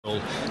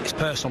It's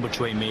personal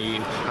between me and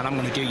you, and I'm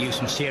going to do you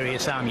some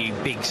serious harm, you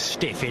big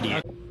stiff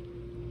idiot.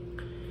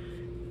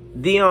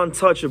 The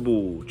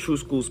Untouchable True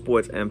School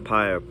Sports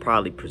Empire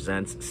proudly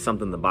presents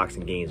something the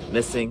boxing game is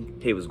missing.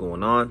 Hey, what's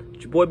going on?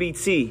 It's your boy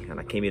BT, and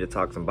I came here to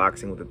talk some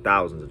boxing with the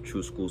thousands of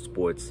True School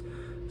Sports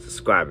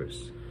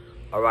subscribers.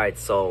 All right,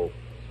 so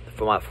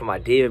for my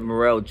David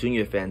Morrell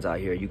Jr. fans out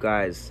here, you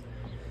guys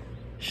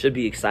should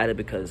be excited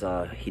because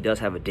he does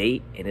have a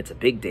date, and it's a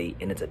big date,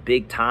 and it's a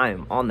big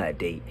time on that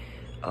date.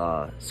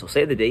 So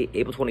save the date,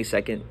 April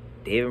 22nd.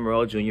 David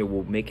Morrell Jr.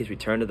 will make his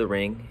return to the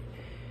ring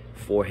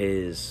for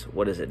his,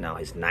 what is it now,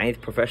 his 9th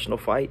professional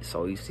fight.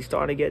 So he's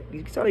starting to get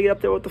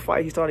up there with the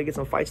fight. He's starting to get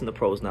some fights in the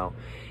pros now.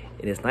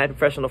 In his 9th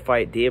professional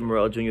fight, David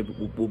Morrell Jr.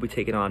 will be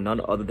taking on none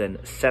other than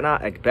Sena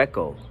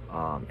Agbeko.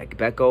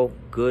 Agbeko,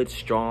 good,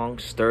 strong,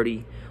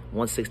 sturdy,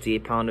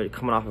 168-pounder,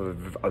 coming off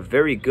of a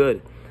very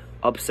good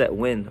upset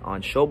win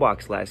on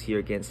Showbox last year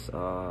against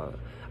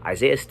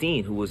Isaiah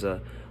Steen, who was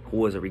a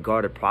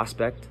regarded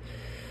prospect.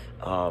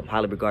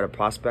 Highly regarded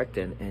prospect,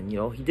 and you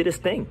know, he did his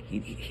thing.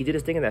 He did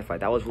his thing in that fight.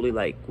 That was really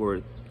like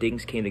where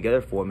things came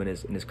together for him in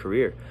his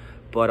career.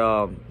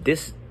 But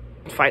this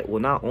fight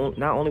will not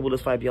only will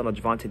this fight be on the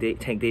Gervonta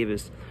Tank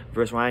Davis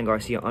versus Ryan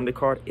Garcia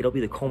undercard, it'll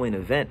be the co-main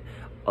event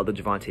of the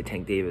Gervonta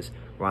Tank Davis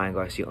Ryan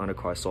Garcia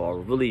undercard. So a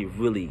really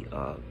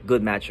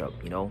good matchup.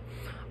 You know,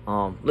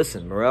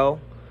 listen,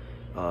 Morrell.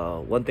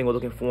 One thing we're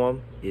looking for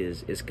him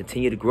is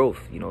continued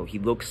growth. You know, he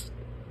looks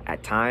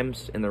at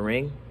times in the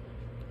ring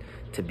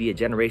to be a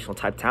generational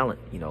type talent,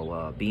 you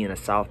know, being a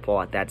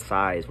southpaw at that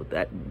size, with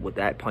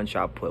that punch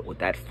output, with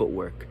that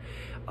footwork,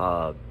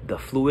 the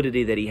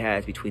fluidity that he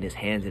has between his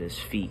hands and his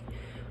feet.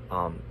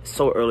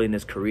 So early in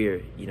his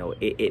career, you know,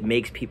 it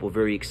makes people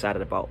very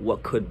excited about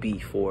what could be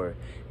for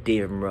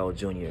David Morrell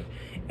Jr.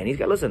 And he's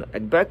got, listen,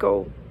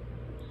 Agbeko,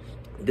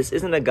 this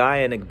isn't a guy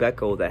in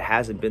Agbeko that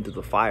hasn't been through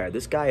the fire.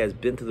 This guy has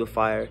been through the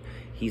fire.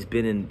 He's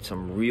been in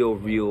some real,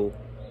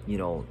 you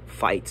know,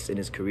 fights in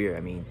his career.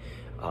 I mean,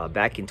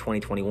 back in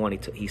 2021,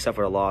 he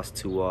suffered a loss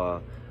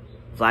to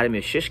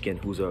Vladimir Shishkin,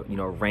 who's a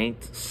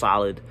ranked,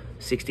 solid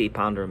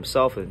 68-pounder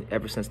himself, and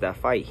ever since that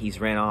fight, he's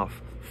ran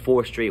off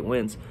 4 straight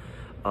wins,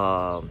 3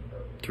 of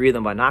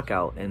them by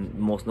knockout, and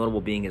most notable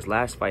being his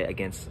last fight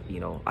against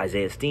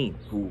Isaiah Steen,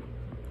 who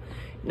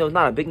is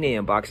not a big name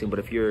in boxing, but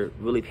if you're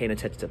really paying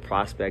attention to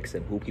prospects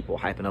and who people are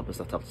hyping up and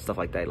stuff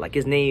like that, like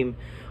his name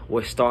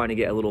was starting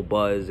to get a little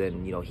buzz,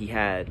 and he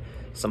had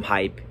some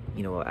hype,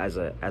 as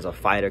a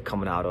fighter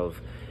coming out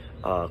of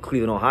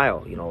Cleveland,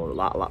 Ohio. A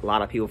lot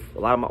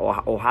of my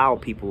Ohio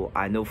people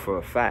I know for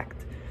a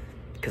fact,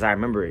 because I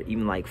remember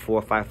even like 4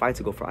 or 5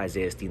 fights ago for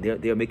Isaiah Steen,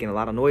 they were making a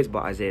lot of noise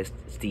about Isaiah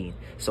Steen.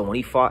 So when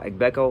he fought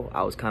Agbeko,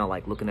 I was kind of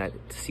like looking to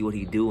see what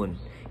he'd do, and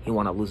he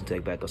wound up losing to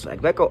Agbeko. So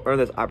Agbeko earned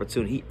this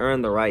opportunity. He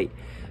earned the right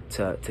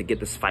to get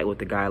this fight with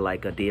the guy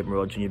like David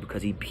Morrell Jr.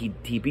 because he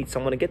beat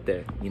someone to get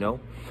there.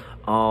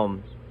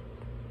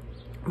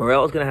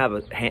 Morrell is gonna have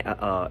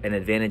an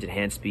advantage in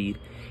hand speed.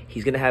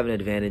 He's going to have an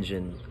advantage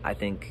in, I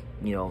think,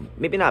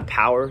 maybe not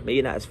power,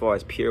 maybe not as far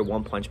as pure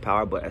one-punch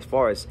power, but as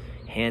far as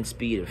hand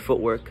speed and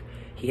footwork,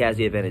 he has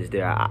the advantage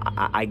there.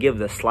 I give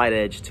the slight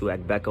edge to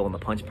Agbeko in the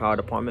punch power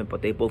department,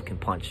 but they both can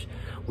punch.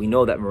 We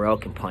know that Morrell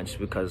can punch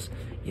because,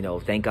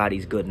 thank God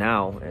he's good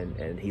now,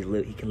 and he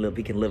can live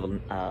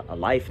a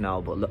life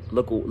now. But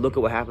look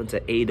at what happened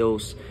to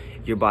Eidos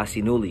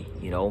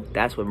Yerbasinuli.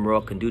 That's what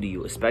Morrell can do to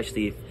you,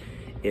 especially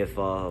if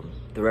the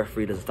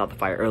referee doesn't stop the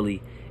fight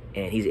early,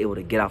 and he's able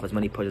to get off as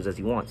many punches as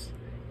he wants.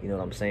 You know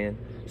what I'm saying?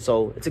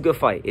 So it's a good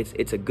fight.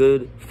 It's a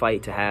good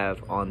fight to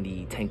have on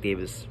the Tank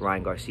Davis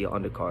Ryan Garcia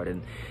undercard.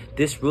 And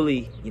this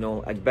really,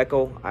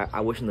 Agbeko,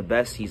 I wish him the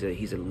best. He's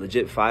a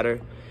legit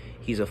fighter.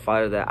 He's a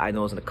fighter that I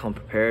know is going to come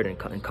prepared and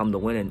come to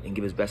win and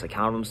give his best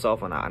account of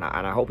himself. And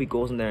I hope he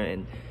goes in there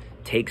and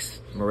takes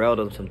Morrell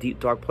to some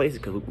deep, dark places,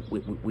 because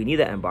we need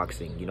that in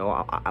boxing.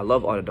 I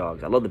love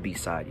underdogs. I love the B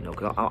side,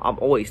 because I'm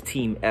always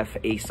team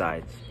FA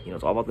sides.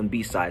 It's all about them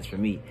B sides for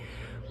me.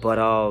 But,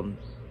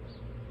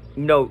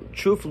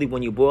 truthfully,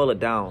 when you boil it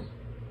down,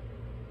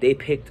 they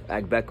picked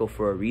Agbeko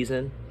for a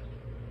reason,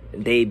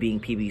 they being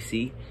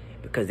PBC,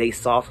 because they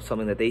saw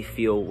something that they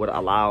feel would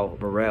allow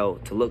Morrell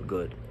to look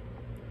good.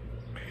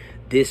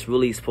 This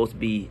really is supposed to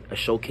be a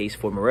showcase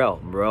for Morrell.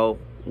 Morrell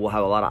will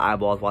have a lot of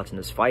eyeballs watching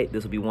this fight.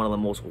 This will be one of the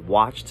most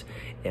watched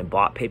and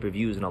bought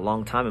pay-per-views in a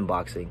long time in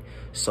boxing.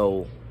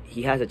 So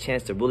he has a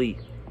chance to really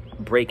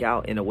break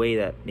out in a way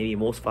that maybe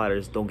most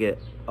fighters don't get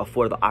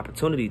afforded the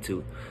opportunity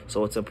to.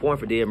 So it's important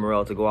for David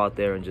Morrell to go out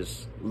there and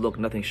just look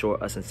nothing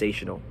short of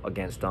sensational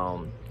against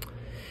Agbeko,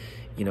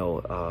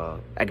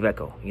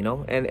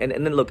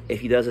 and then look,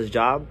 if he does his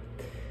job,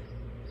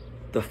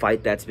 the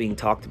fight that's being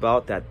talked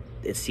about that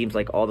it seems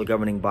like all the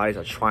governing bodies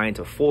are trying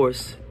to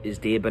force is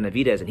David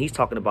Benavidez, and he's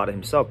talking about it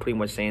himself, pretty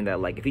much saying that,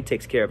 like, if he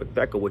takes care of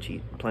Agbeko, which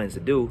he plans to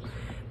do,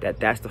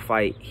 that's the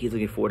fight he's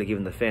looking forward to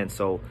giving the fans.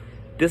 So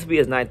this will be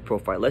his 9th pro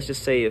fight. Let's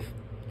just say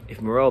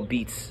if Morrell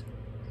beats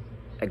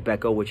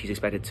Agbeko, which he's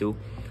expected to,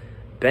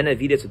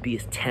 Benavidez would be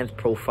his 10th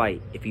pro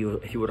fight if he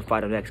were to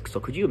fight him next. So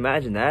could you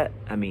imagine that?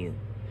 I mean,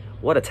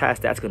 what a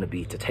task that's going to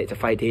be to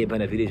fight David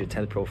Benavidez, your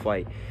 10th pro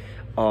fight.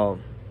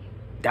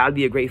 That would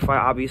be a great fight,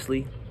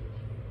 obviously.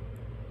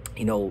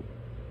 You know,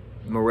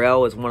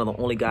 Morrell is one of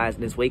the only guys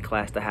in this weight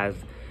class that has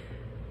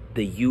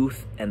the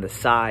youth and the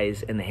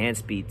size and the hand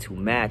speed to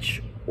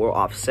match or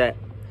offset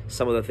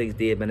some of the things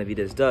David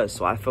Benavidez does.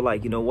 So I feel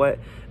like, you know what,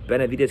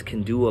 Benavidez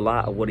can do a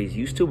lot of what he's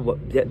used to,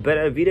 but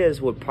Benavidez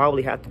would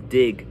probably have to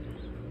dig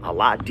a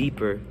lot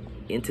deeper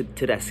into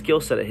that skill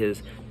set of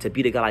his to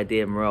beat a guy like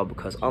David Morrell,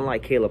 because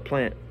unlike Caleb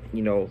Plant,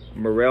 you know,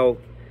 Morrell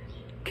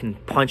can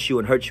punch you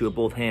and hurt you with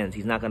both hands.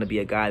 He's not going to be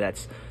a guy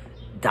that's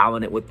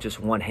dominant with just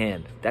one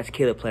hand. That's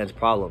Caleb Plant's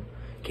problem.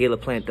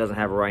 Caleb Plant doesn't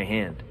have a right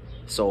hand,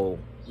 so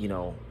you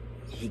know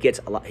he gets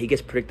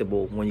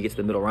predictable when you get to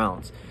the middle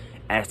rounds.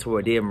 As to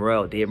where David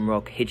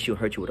Morrell hits you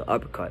and hurt you with an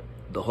uppercut,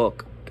 the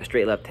hook, the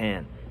straight left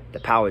hand, the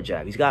power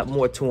jab. He's got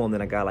more to him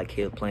than a guy like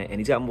Caleb Plant, and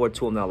he's got more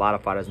to him than a lot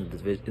of fighters in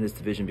this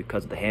division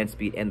because of the hand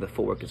speed and the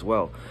footwork as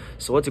well.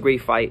 So it's a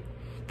great fight.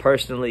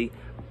 Personally,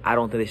 I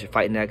don't think they should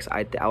fight next.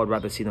 I would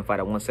rather see them fight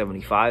at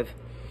 175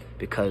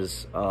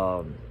 because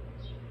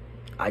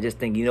I just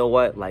think, you know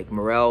what, like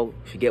Morrell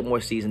should get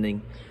more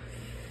seasoning.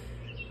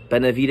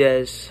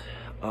 Benavidez,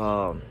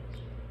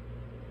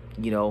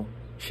 you know,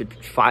 should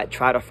try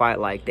to fight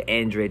like the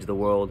Andrades of the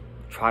world.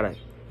 Try to,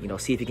 you know,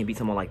 see if he can beat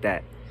someone like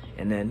that.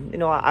 And then, you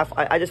know,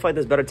 I just feel like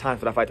there's better time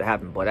for that fight to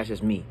happen, but that's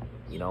just me,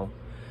 you know.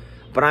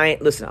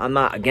 But listen, I'm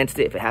not against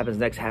it. If it happens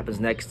next, it happens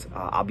next.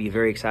 I'll be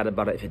very excited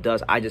about it if it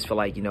does. I just feel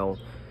like, you know,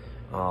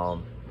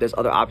 there's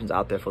other options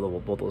out there for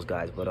both those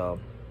guys. But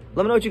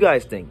let me know what you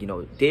guys think. You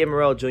know, David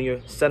Morrell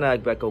Jr., Sena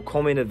Agbeko,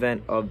 co-main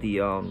event of the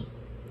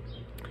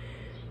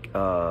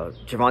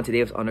Gervonta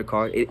Davis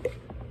undercard.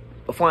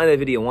 Before I end the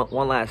video,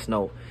 one last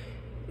note.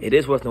 It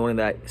is worth noting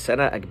that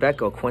Sena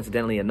Agbeko,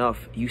 coincidentally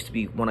enough, used to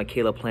be one of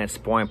Caleb Plant's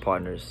sparring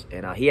partners.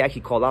 And he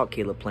actually called out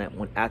Caleb Plant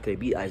after he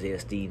beat Isaiah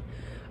Steen,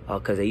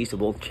 because they used to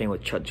both train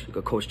with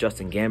Coach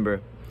Justin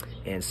Gamber.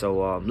 And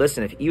so,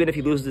 listen, even if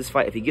he loses this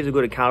fight, if he gives a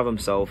good account of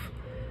himself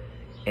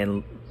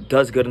and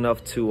does good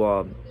enough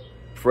to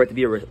for it to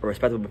be a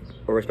respectable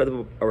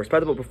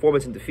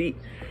performance in defeat,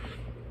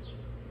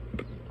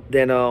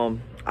 then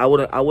I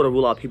wouldn't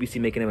rule out PBC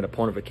making him an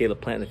opponent for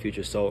Caleb Plant in the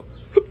future. So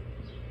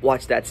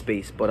watch that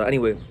space. But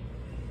anyway,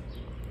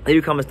 leave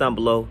your comments down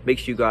below. Make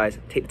sure you guys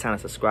take the time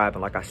to subscribe.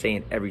 And like I say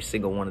in every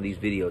single one of these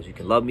videos, you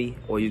can love me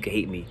or you can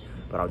hate me,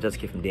 but I'll just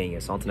keep from Daniel.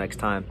 So until next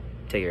time,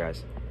 take care,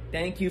 guys.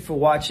 Thank you for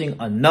watching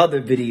another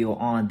video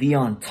on the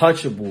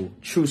untouchable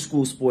True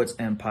School Sports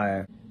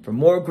Empire. For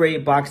more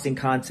great boxing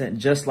content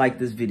just like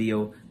this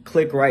video,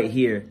 click right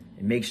here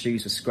and make sure you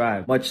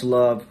subscribe. Much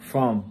love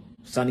from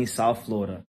sunny South Florida.